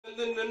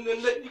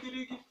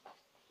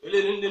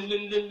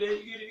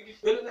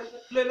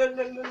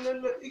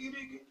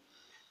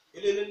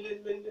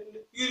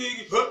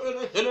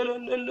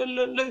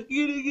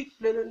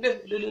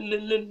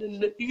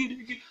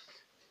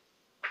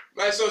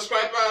My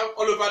subscriber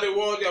all over the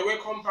world, you're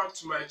welcome back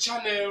to my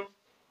channel.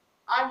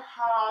 I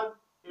had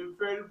a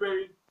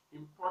very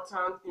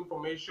important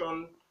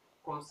information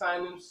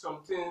concerning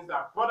some things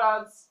that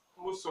bothers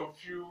most of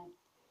you.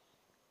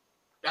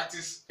 That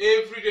is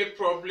everyday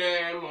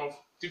problem of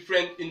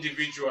different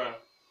individual.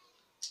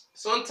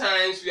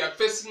 Sometimes we are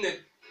facing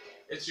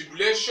a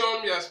tribulation,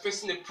 we are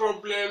facing a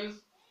problem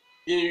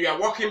in your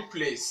working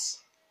place.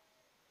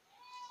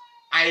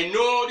 I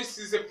know this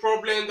is a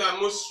problem that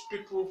most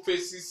people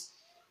faces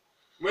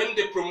when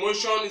the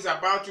promotion is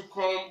about to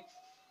come.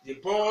 The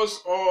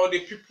boss or the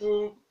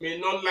people may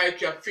not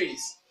like your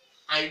face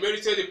and you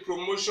merited the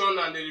promotion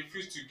and they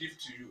refuse to give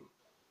to you.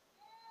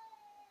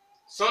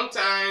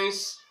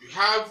 Sometimes you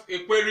have a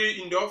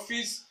query in the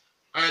office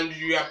and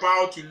you are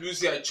about to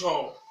lose your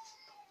job.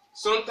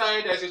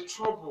 Sometimes there's a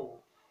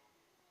trouble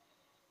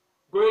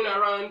going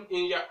around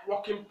in your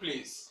working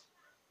place.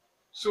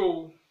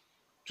 So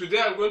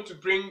today I'm going to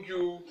bring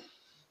you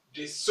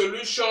the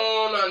solution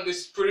and the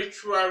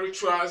spiritual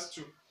rituals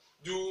to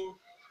do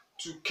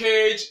to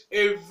cage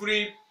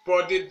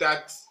everybody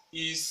that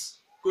is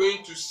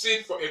going to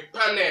sit for a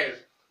panel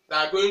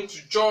that are going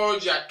to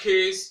judge your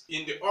case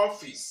in the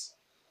office.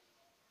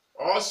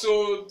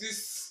 Also,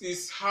 this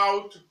is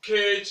how to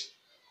cage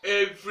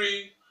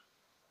every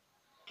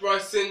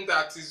person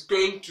that is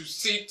going to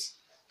sit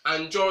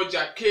and judge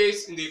your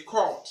case in the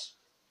court.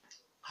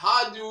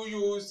 How do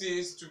you use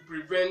this to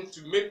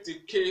make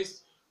the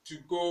case to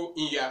go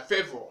in your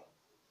favor?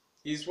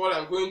 Is what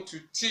I'm going to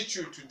teach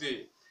you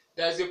today.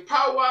 There's a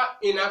power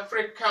in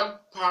African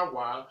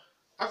power.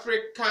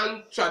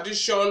 African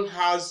tradition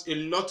has a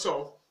lot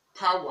of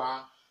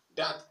power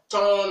that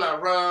turn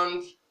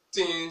around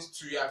things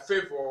to your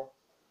favor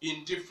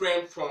in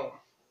different form.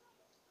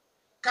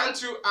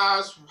 Can't you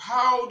ask,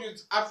 how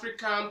did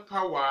African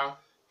power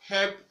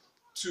help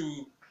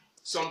to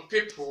some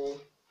people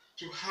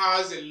to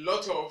has a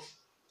lot of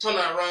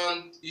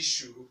turnaround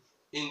issue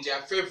in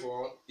their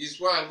favor? Is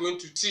what I'm going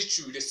to teach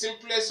you. The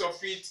simplest of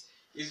it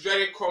is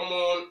very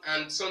common,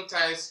 and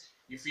sometimes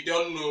if you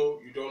don't know,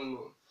 you don't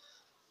know.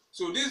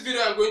 So this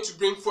video I'm going to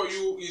bring for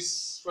you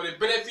is for the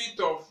benefit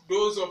of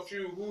those of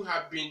you who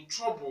have been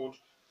troubled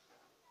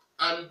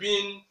and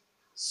been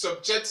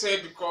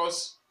subjected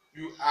because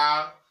you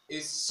are a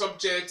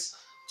subject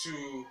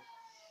to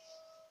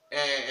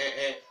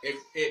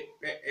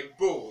a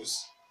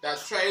boss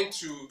that's trying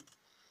to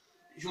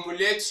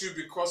humiliate you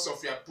because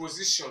of your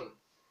position.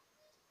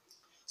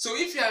 So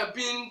if you have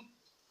been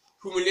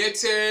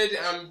humiliated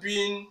and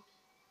been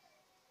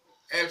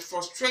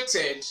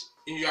frustrated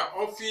in your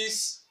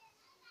office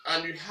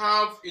and you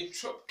have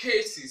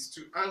cases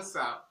to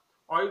answer,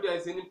 or if there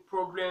is any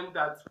problem,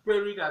 that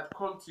query that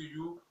come to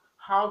you,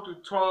 how to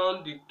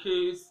turn the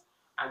case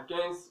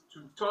to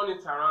turn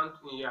it around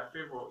in your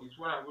favor is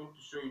what I'm going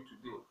to show you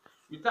today.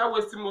 Without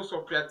wasting most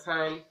of your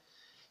time,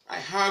 I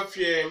have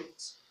here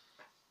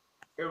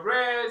a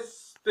rare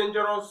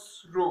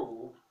dangerous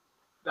robe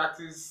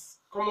that is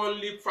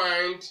commonly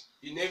found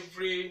in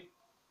every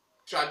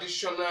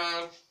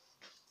traditional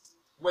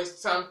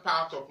western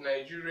part of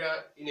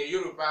Nigeria, in a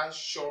Yoruba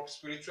shop,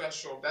 spiritual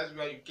shop. That's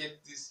where you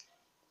get this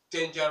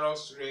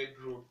dangerous red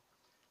rope.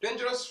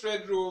 Dangerous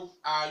red rope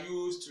are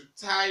used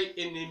to tie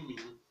enemy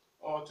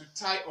or to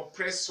tie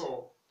oppressor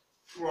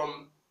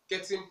from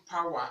getting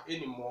power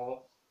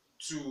anymore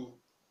to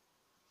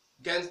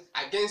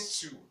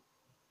against you.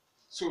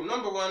 So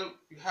number one,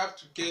 you have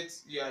to get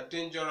your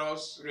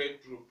dangerous red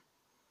rope.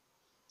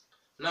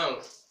 Now,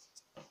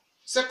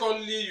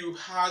 secondly, you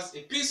have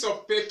a piece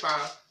of paper.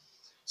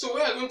 So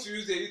what I'm going to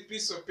use a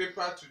piece of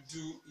paper to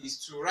do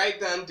is to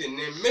write down the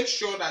name. Make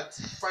sure that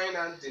you find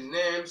out the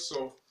names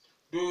of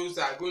those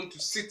that are going to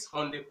sit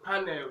on the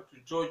panel to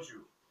judge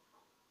you.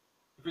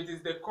 If it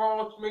is the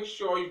court, make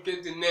sure you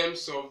get the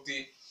names of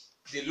the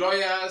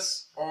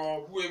lawyers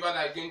or whoever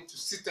that are going to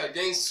sit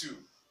against you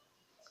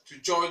to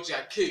judge your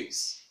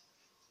case.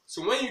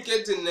 So when you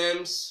get the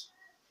names,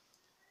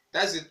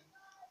 that's the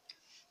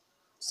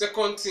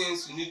second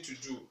things you need to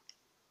do.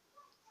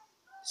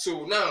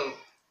 So now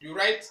you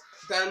write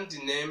down the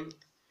name.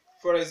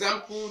 For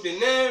example, the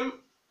name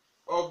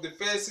of the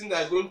person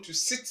that are going to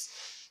sit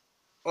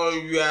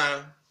on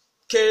your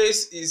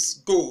case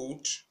is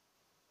Goat.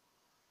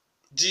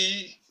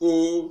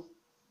 Goat.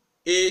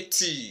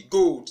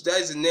 Goat. That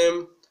is the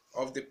name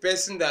of the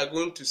person that are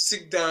going to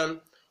sit down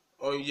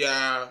on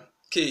your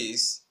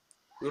case.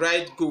 You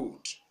write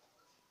Goat.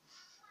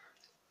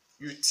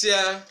 You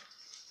tear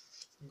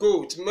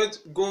Goat, not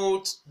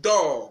Goat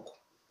Dog,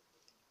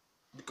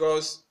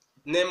 because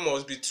name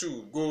must be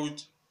two.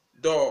 Goat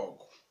Dog.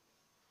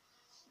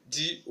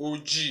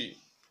 G-O-G.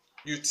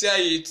 You tear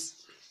it.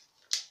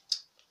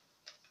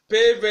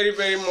 Pay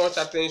very much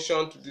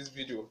attention to this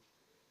video.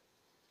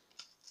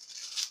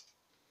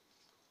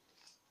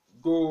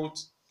 Goat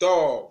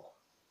Dog.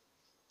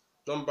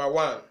 Number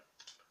one.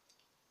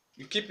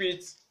 you keep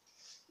it.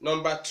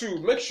 Number 2,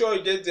 make sure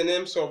you get the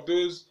names of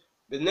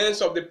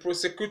the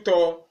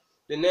prosecutor,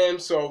 the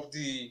names of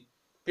the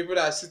people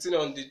that are sitting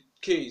on the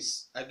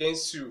case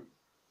against you,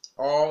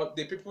 or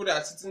the people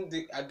that are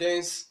sitting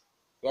against,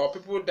 or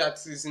people that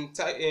is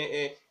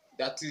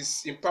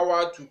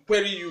empowered to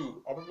query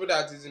you, or people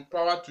that is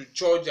empowered to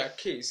judge your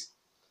case.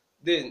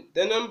 Then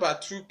the number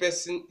 2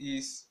 person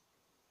is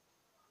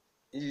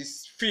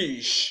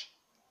fish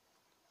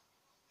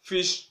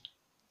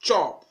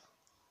chop.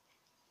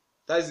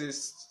 That is the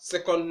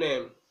second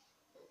name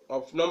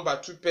of number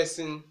 2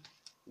 person.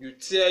 You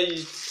tear it.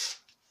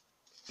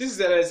 This is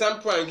an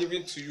example I'm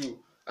giving to you,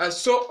 and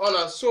so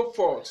on and so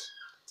forth.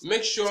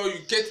 Make sure you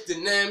get the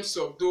names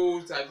of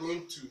those that are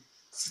going to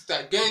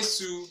sit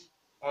against you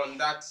on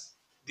that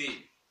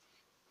day.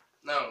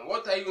 Now,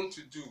 what are you going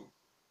to do?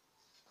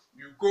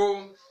 You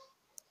go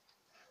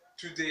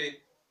to the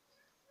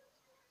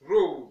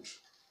road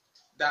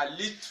that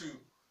lead to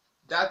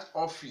that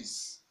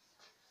office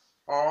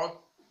or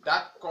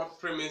that court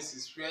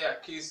premises where your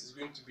case is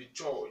going to be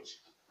judged.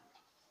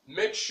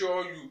 Make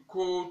sure you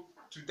go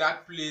to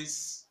that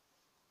place,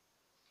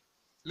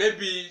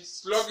 maybe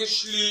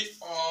sluggishly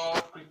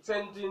or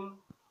pretending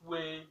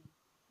way.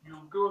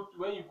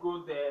 When you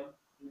go there,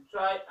 you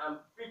try and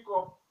pick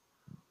up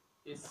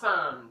a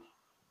sand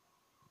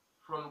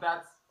from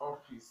that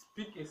office.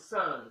 Pick a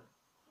sand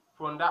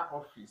from that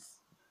office.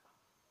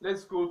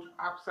 Let's go to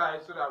outside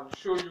so that I will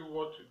show you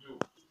what to do.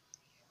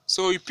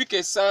 So you pick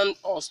a sand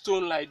or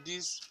stone like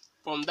this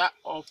from that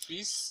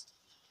office.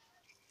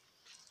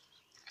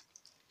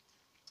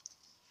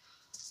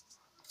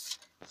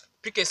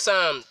 Pick a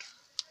sand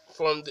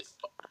from the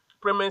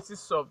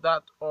premises of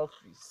that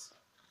office.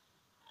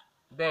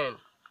 Then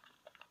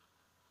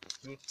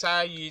you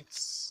tie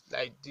it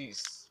like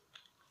this.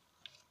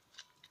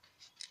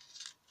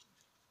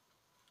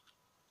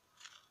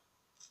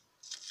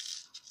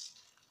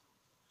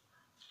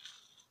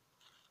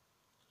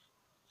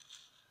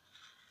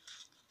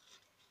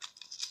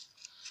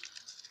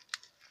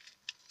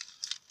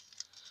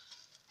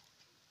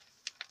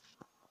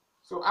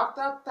 So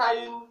after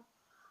tying,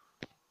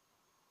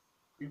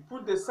 you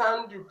put the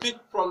sand you pick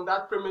from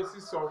that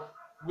premises of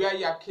where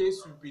your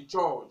case will be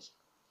judged.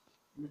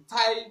 You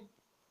tie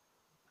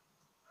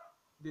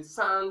the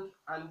sand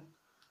and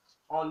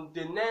on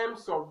the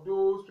names of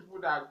those people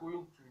that are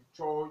going to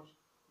judge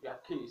your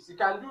case. You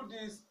can do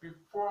this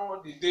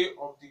before the day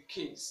of the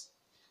case.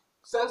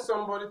 Send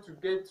somebody to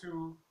get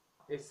you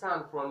a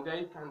sand from there.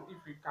 If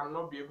you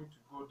cannot be able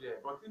to go there,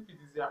 but if it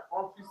is your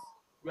office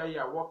where you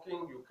are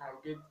working, you can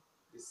get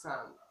the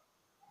sand.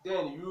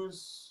 Then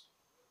use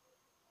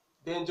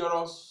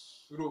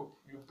dangerous rope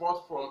you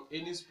bought from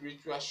any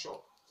spiritual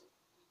shop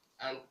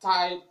and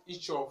tie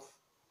each of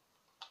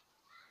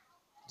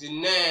the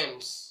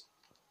names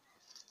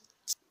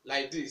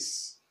like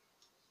this.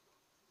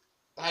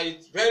 Tie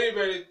it very,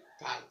 very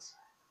tight.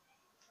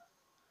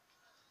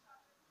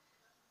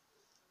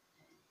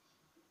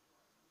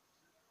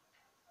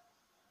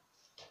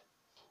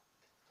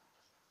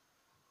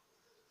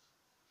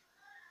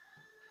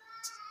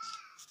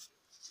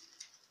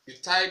 You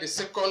tie the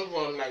second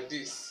one like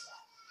this.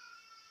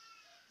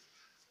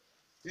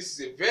 This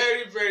is a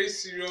very, very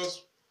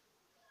serious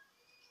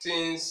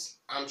things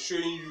I'm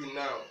showing you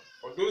now.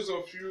 For those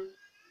of you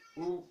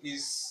who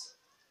is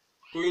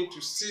going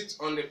to sit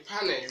on the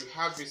panel, you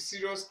have a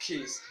serious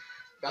case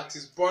that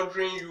is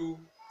bothering you,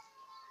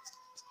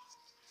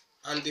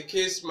 and the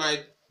case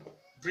might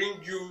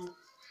bring you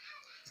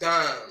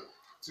down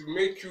to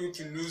make you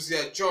to lose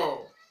your job.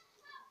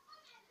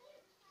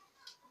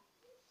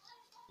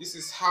 This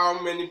is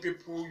how many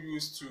people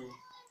used to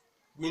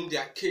win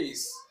their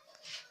case.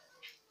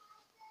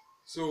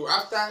 So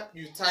after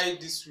you tie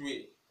it this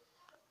way,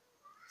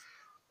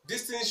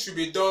 this thing should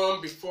be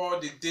done before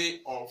the day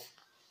of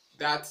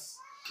that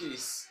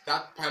case,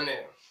 that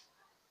panel.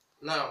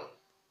 Now,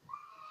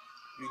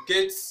 you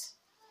get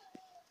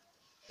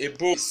a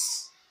bowl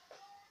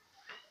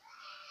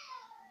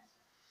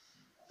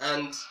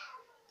and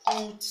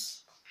put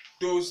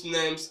those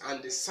names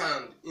and the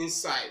sand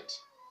inside,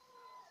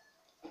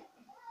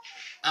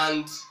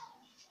 and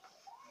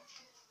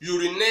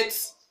urinate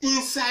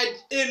inside.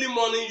 Early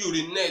morning you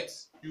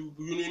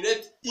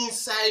urinate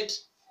inside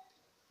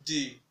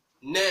the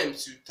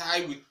names you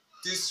tie with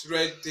this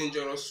red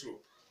dangerous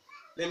rope.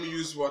 Let me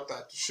use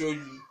water to show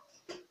you.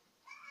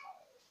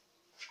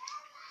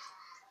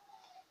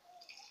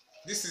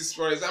 This is,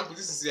 for example,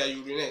 this is your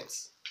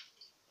urinate.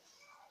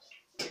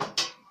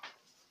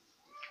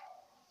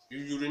 You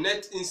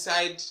urinate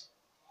inside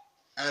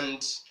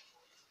and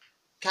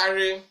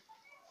carry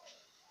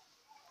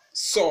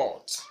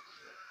salt.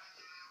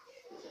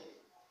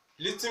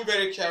 Listen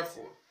very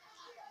careful.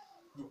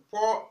 You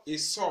pour a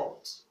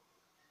salt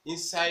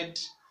inside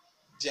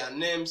their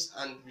names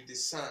and with the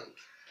sand.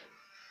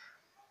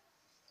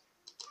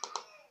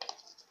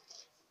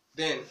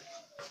 Then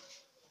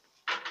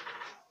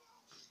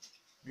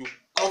you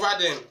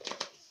cover them.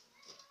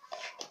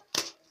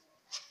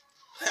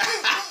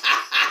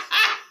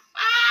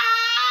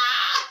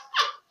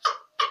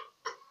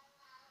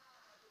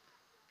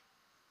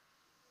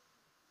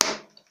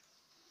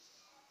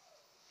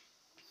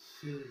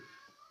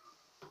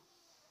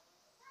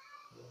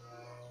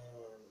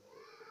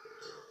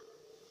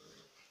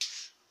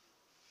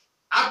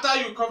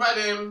 After you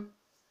cover them,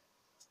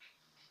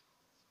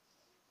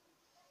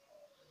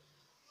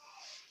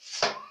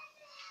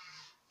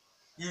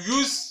 you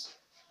use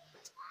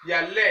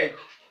your leg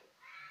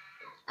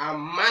and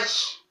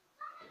march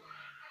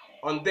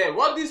on them.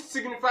 What this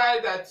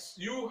signifies that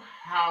you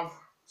have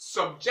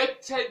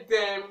subjected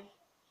them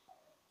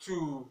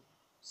to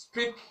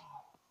speak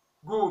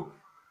good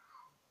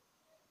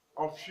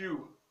of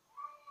you.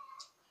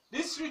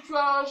 This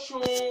ritual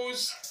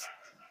shows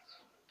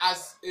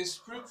as a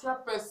spiritual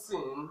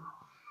person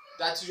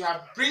that you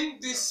have bring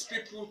these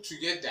people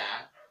together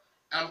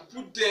and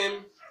put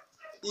them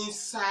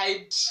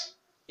inside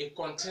a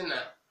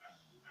container.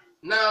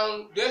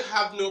 Now they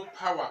have no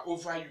power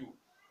over you.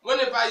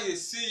 Whenever you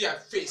see your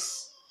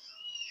face,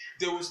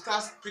 they will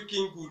start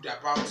speaking good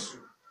about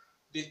you.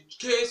 The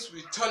case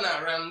will turn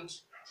around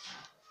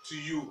to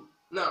you.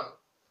 Now,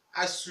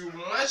 as you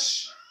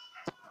match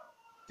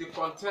the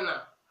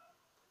container,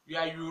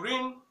 your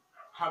urine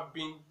have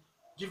been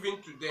given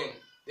to them.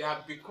 They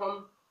have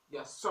become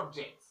your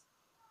subjects.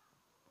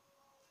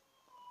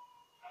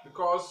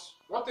 Because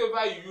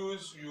whatever you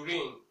use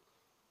urine,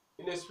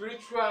 in the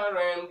spiritual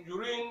realm,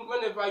 urine,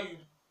 whenever you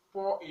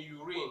pour a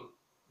urine,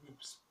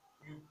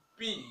 you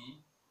pee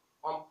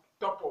on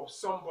top of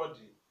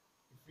somebody.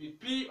 If you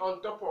pee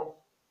on top of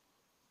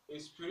a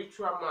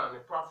spiritual man, a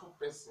powerful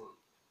person,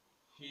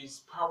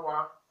 his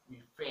power will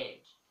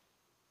fade.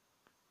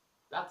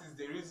 That is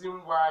the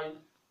reason why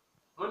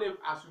whenever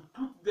as you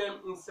put them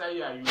inside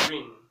your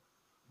urine,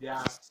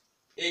 their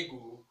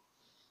ego,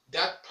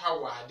 that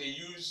power they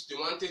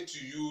wanted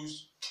to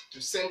use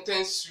to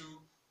sentence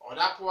you, or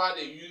that power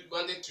they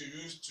wanted to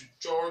use to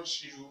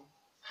judge you,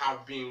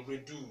 have been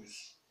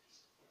reduced.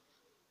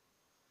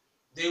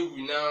 They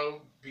will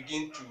now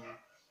begin to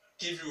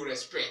give you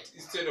respect.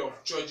 Instead of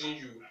judging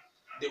you,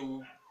 they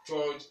will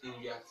judge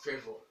in your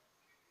favor.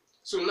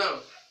 So now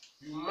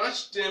you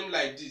match them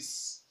like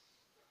this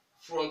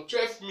from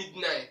 12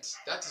 midnight.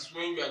 That is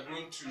when you are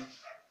going to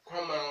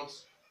come out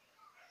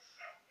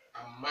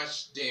and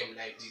match them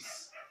like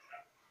this.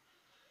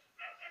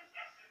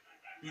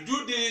 You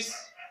do this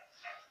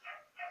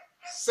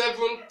 7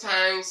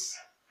 times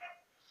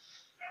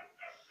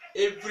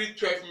every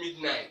 12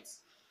 midnight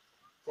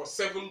for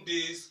 7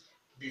 days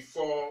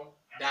before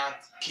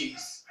that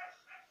case.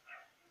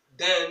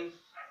 Then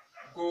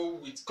go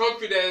with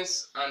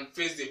confidence and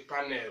face the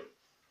panel.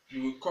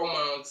 You will come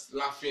out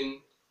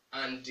laughing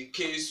and the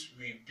case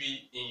will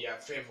be in your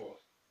favor.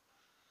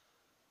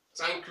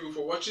 Thank you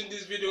for watching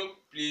this video.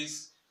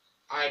 Please,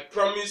 I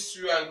promise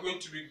you I'm going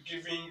to be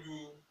giving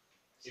you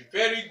a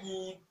very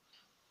good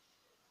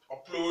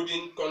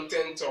uploading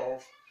content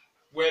of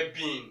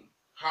well-being,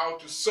 how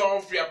to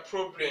solve your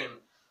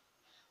problem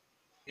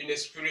in a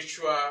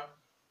spiritual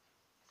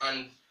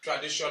and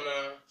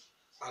traditional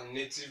and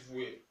native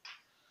way.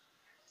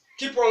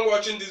 Keep on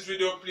watching this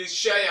video. Please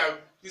share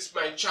this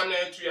my channel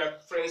to your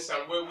friends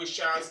and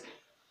well-wishers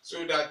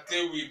so that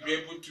they will be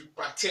able to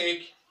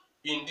partake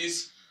in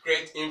this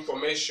great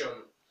information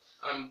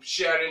I'm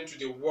sharing to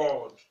the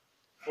world,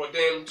 for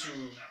them to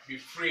be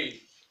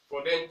free,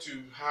 for them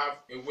to have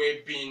a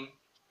well-being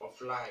of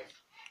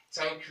life.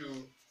 Thank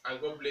you and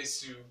God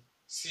bless you.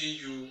 See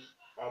you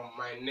on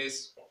my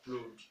next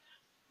upload.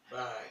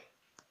 Bye.